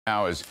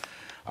Now is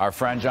our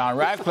friend John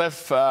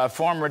Ratcliffe,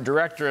 former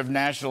director of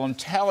national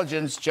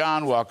intelligence.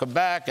 John, welcome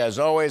back. As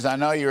always, I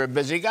know you're a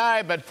busy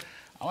guy, but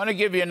I want to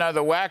give you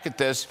another whack at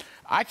this.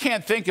 I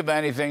can't think of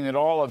anything that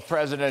all of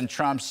President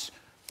Trump's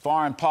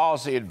foreign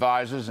policy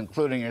advisors,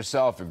 including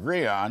yourself,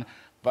 agree on,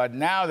 but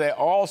now they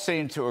all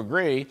seem to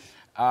agree.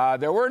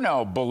 There were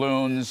no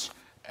balloons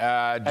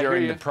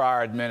during the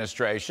prior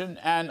administration,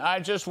 and I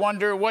just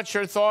wonder what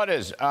your thought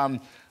is.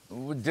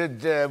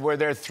 Were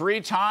there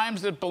 3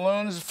 times that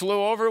balloons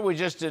flew over? We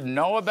just didn't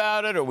know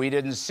about it, or we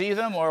didn't see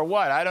them, or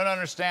what? I don't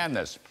understand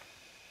this.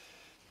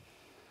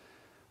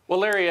 Well,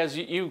 Larry, as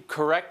you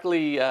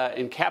correctly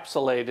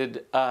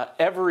encapsulated,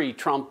 every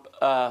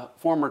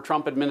former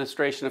Trump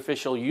administration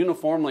official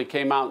uniformly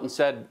came out and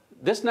said,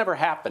 this never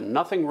happened.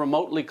 Nothing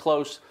remotely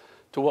close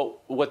to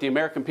what the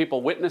American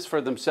people witnessed for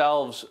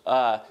themselves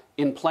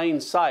in plain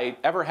sight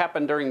ever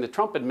happened during the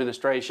Trump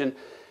administration.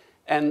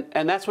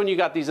 And that's when you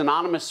got these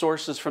anonymous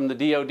sources from the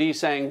DOD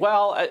saying,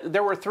 well,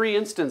 there were 3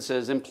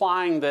 instances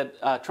implying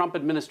that Trump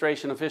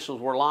administration officials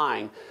were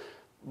lying.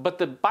 But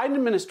the Biden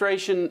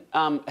administration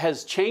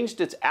has changed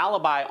its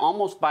alibi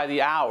almost by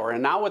the hour.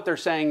 And now what they're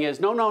saying is,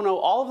 no,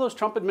 all of those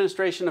Trump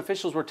administration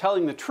officials were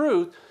telling the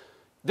truth.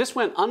 This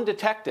went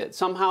undetected.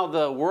 Somehow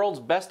the world's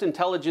best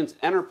intelligence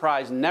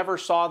enterprise never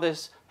saw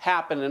this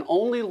happen. And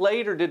only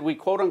later did we,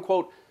 quote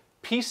unquote,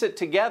 piece it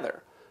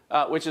together,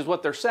 which is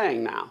what they're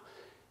saying now.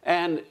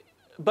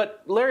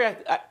 But Larry,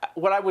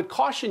 what I would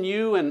caution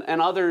you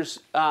and others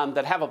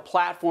that have a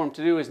platform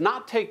to do is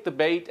not take the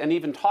bait and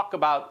even talk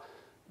about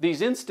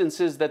these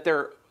instances that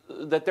they're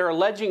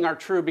alleging are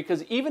true,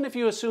 because even if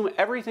you assume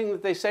everything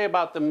that they say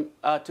about them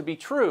to be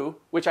true,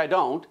 which I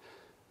don't,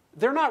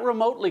 they're not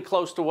remotely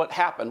close to what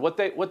happened. What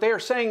they are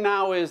saying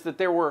now is that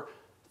there were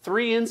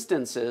 3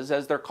 instances,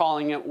 as they're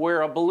calling it,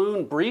 where a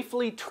balloon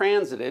briefly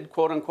transited,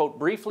 quote unquote,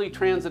 briefly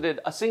transited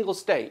a single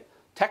state,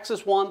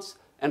 Texas once,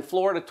 and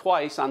Florida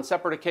twice on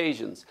separate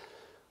occasions.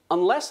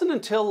 Unless and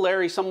until,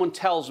 Larry, someone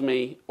tells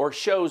me or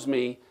shows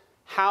me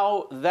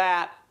how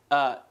that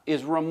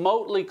is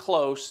remotely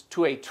close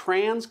to a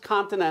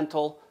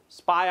transcontinental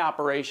spy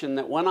operation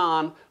that went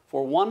on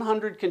for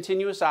 100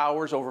 continuous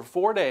hours over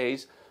 4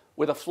 days,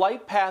 with a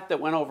flight path that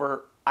went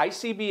over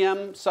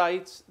ICBM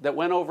sites, that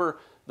went over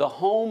the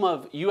home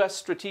of U.S.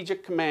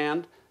 Strategic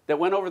Command, that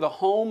went over the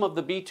home of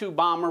the B-2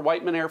 bomber,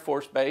 Whiteman Air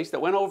Force Base,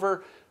 that went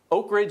over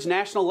Oak Ridge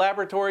National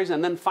Laboratories,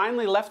 and then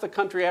finally left the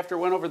country after it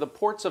went over the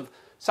ports of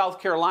South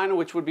Carolina,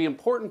 which would be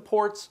important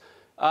ports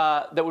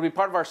that would be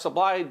part of our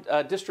supply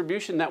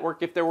distribution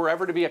network if there were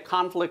ever to be a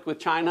conflict with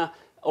China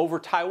over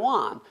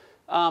Taiwan.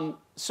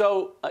 Unless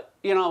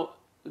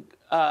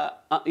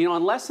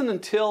and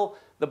until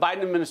the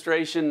Biden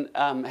administration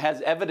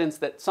has evidence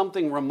that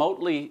something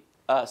remotely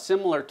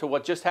similar to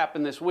what just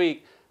happened this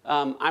week,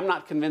 I'm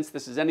not convinced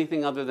this is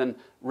anything other than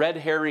red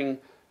herring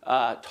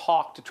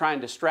talk to try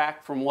and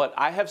distract from what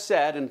I have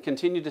said and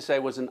continue to say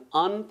was an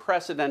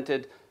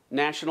unprecedented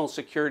national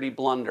security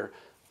blunder.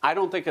 I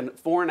don't think a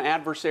foreign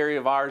adversary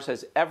of ours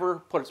has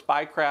ever put a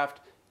spycraft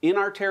in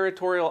our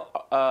territorial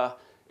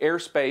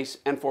airspace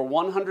and for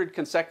 100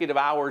 consecutive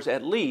hours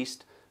at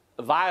least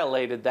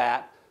violated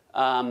that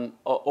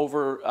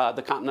over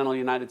the continental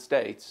United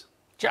States.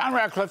 John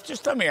Ratcliffe,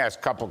 just let me ask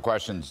a couple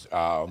questions.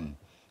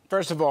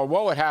 First of all,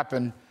 what would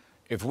happen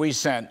if we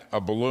sent a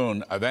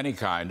balloon of any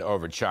kind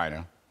over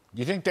China? Do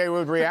you think they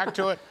would react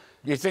to it?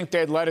 Do you think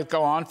they'd let it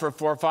go on for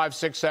 4, 5,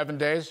 6, 7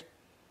 days?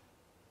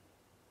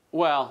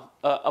 Well,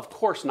 of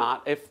course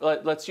not.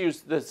 Let's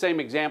use the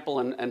same example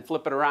and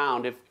flip it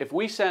around. If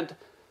we sent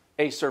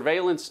a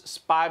surveillance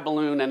spy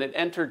balloon and it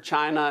entered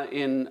China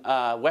in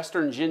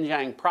western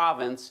Xinjiang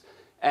province,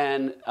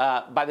 and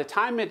by the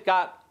time it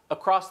got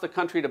across the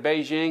country to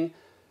Beijing,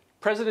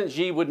 President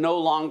Xi would no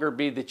longer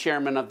be the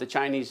chairman of the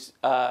Chinese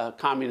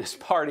Communist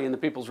Party in the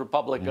People's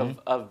Republic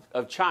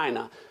of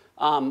China.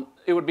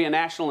 It would be a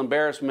national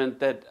embarrassment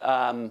that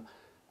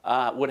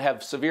would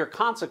have severe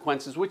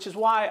consequences, which is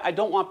why I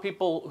don't want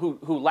people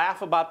who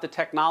laugh about the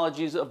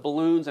technologies of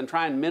balloons and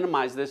try and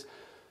minimize this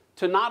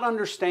to not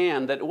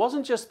understand that it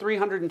wasn't just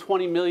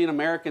 320 million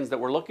Americans that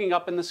were looking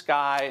up in the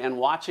sky and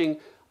watching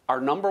our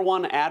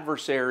 #1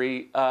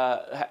 adversary,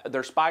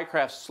 their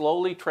spycraft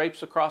slowly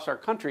traipse across our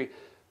country.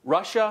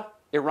 Russia,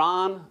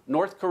 Iran,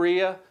 North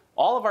Korea,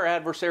 all of our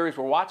adversaries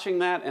were watching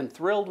that and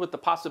thrilled with the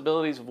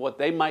possibilities of what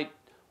they might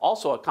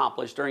also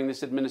accomplish during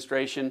this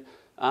administration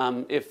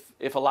if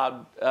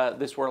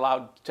this were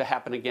allowed to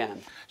happen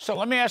again. So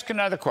let me ask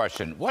another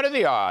question. What are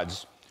the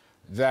odds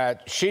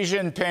that Xi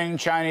Jinping,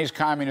 Chinese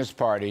Communist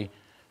Party,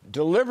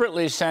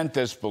 deliberately sent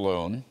this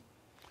balloon,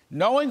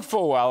 knowing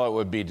full well it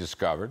would be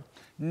discovered,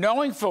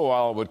 knowing full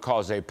well it would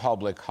cause a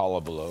public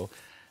hullabaloo?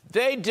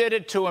 They did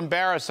it to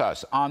embarrass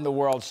us on the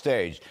world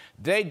stage.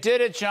 They did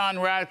it, John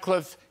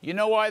Ratcliffe. You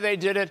know why they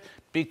did it?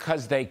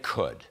 Because they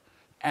could,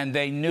 and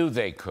they knew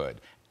they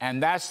could.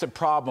 And that's the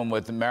problem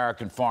with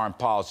American foreign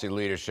policy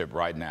leadership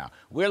right now.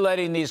 We're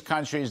letting these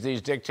countries,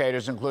 these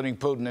dictators, including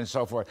Putin and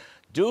so forth,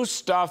 do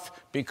stuff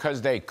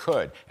because they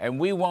could, and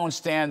we won't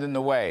stand in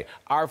the way.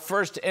 Our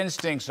first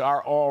instincts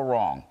are all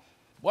wrong.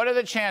 What are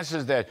the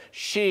chances that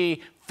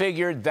she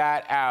figured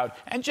that out?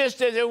 And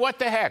just, what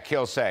the heck,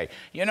 he'll say.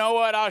 You know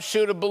what, I'll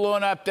shoot a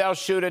balloon up, they'll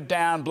shoot it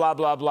down, blah,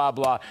 blah, blah,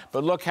 blah.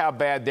 But look how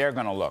bad they're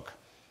going to look.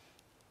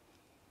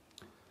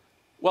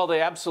 Well,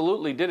 they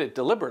absolutely did it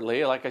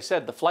deliberately. Like I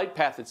said, the flight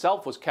path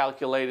itself was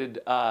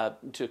calculated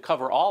to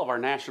cover all of our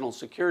national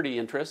security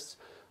interests.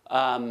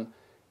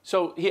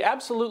 So he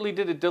absolutely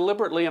did it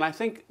deliberately, and I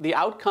think the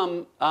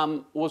outcome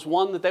was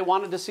one that they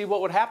wanted to see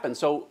what would happen.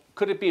 So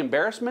could it be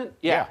embarrassment?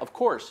 Yeah. Of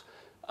course.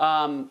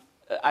 And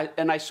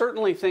I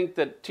certainly think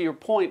that, to your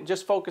point,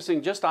 just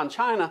focusing just on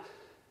China,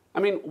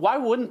 I mean, why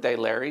wouldn't they,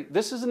 Larry?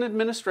 This is an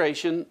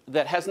administration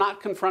that has not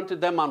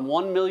confronted them on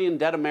 1 million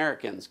dead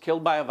Americans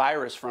killed by a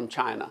virus from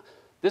China.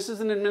 This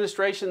is an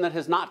administration that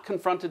has not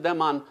confronted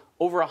them on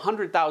over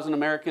 100,000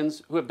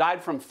 Americans who have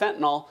died from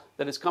fentanyl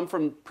that has come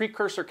from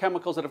precursor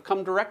chemicals that have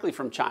come directly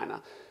from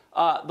China.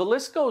 The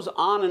list goes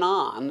on and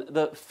on.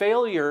 The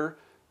failure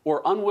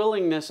or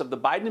unwillingness of the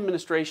Biden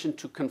administration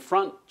to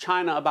confront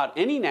China about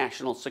any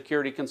national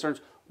security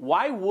concerns,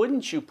 why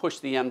wouldn't you push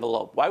the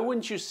envelope? Why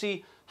wouldn't you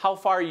see how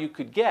far you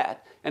could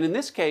get? And in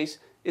this case,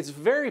 it's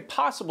very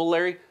possible,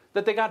 Larry,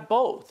 that they got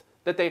both,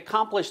 that they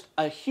accomplished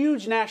a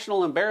huge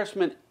national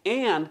embarrassment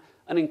and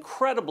an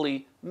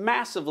incredibly,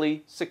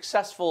 massively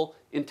successful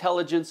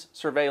intelligence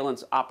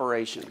surveillance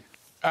operation.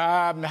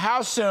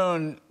 How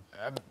soon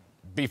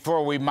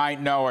before we might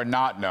know or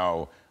not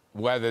know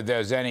whether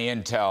there's any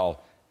intel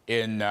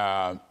in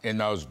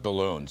those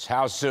balloons?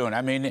 How soon?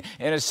 I mean,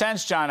 in a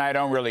sense, John, I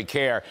don't really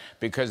care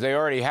because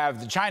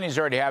the Chinese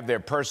already have their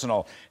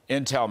personal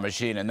intel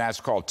machine, and that's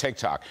called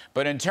TikTok.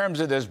 But in terms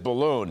of this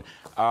balloon,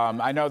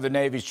 I know the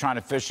Navy's trying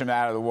to fish them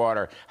out of the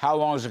water. How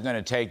long is it going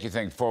to take, you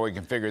think, before we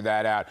can figure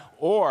that out?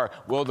 Or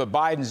will the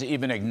Bidens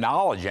even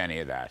acknowledge any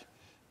of that?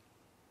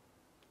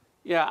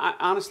 Yeah,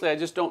 honestly, I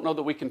just don't know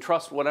that we can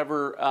trust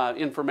whatever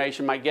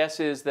information. My guess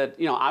is that,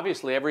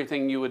 obviously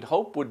everything you would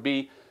hope would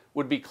be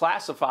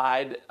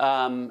classified,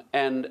 I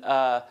mean,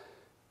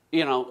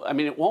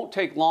 it won't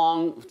take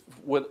long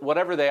with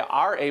whatever they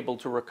are able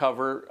to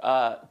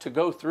recover to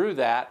go through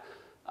that.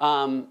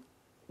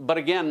 But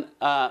again,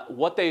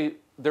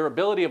 their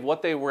ability of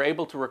what they were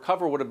able to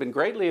recover would have been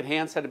greatly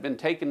enhanced had it been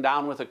taken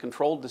down with a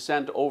controlled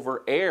descent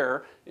over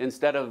air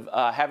instead of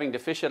having to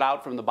fish it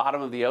out from the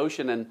bottom of the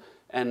ocean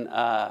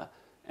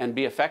and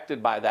be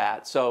affected by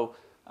that. So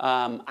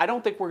I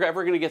don't think we're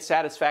ever going to get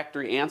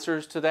satisfactory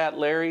answers to that,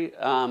 Larry.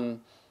 And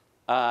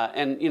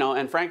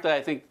frankly,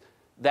 I think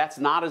that's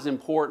not as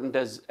important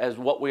as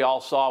what we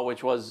all saw,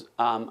 which was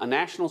a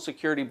national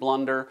security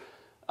blunder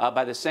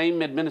by the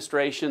same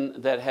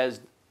administration that has,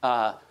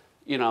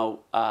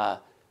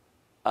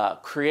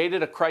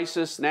 created a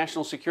crisis,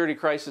 national security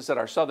crisis at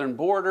our southern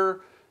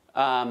border,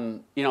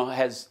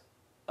 has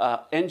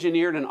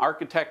engineered and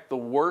architected the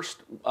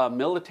worst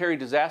military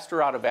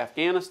disaster out of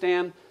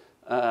Afghanistan,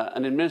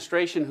 an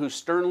administration whose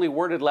sternly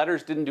worded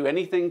letters didn't do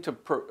anything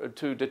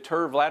to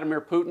deter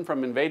Vladimir Putin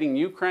from invading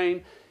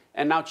Ukraine.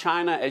 And now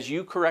China, as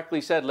you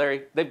correctly said,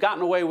 Larry, they've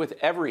gotten away with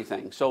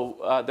everything.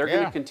 So they're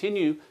going to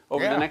continue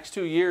over the next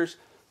 2 years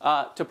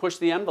to push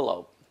the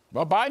envelope.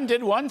 Well, Biden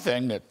did one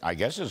thing that I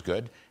guess is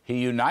good. He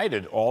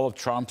united all of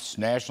Trump's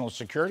national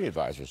security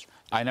advisors.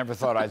 I never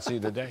thought I'd see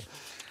the day.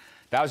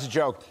 That was a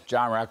joke,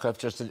 John Ratcliffe,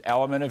 just an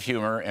element of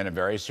humor in a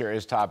very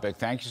serious topic.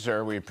 Thank you,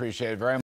 sir. We appreciate it very much.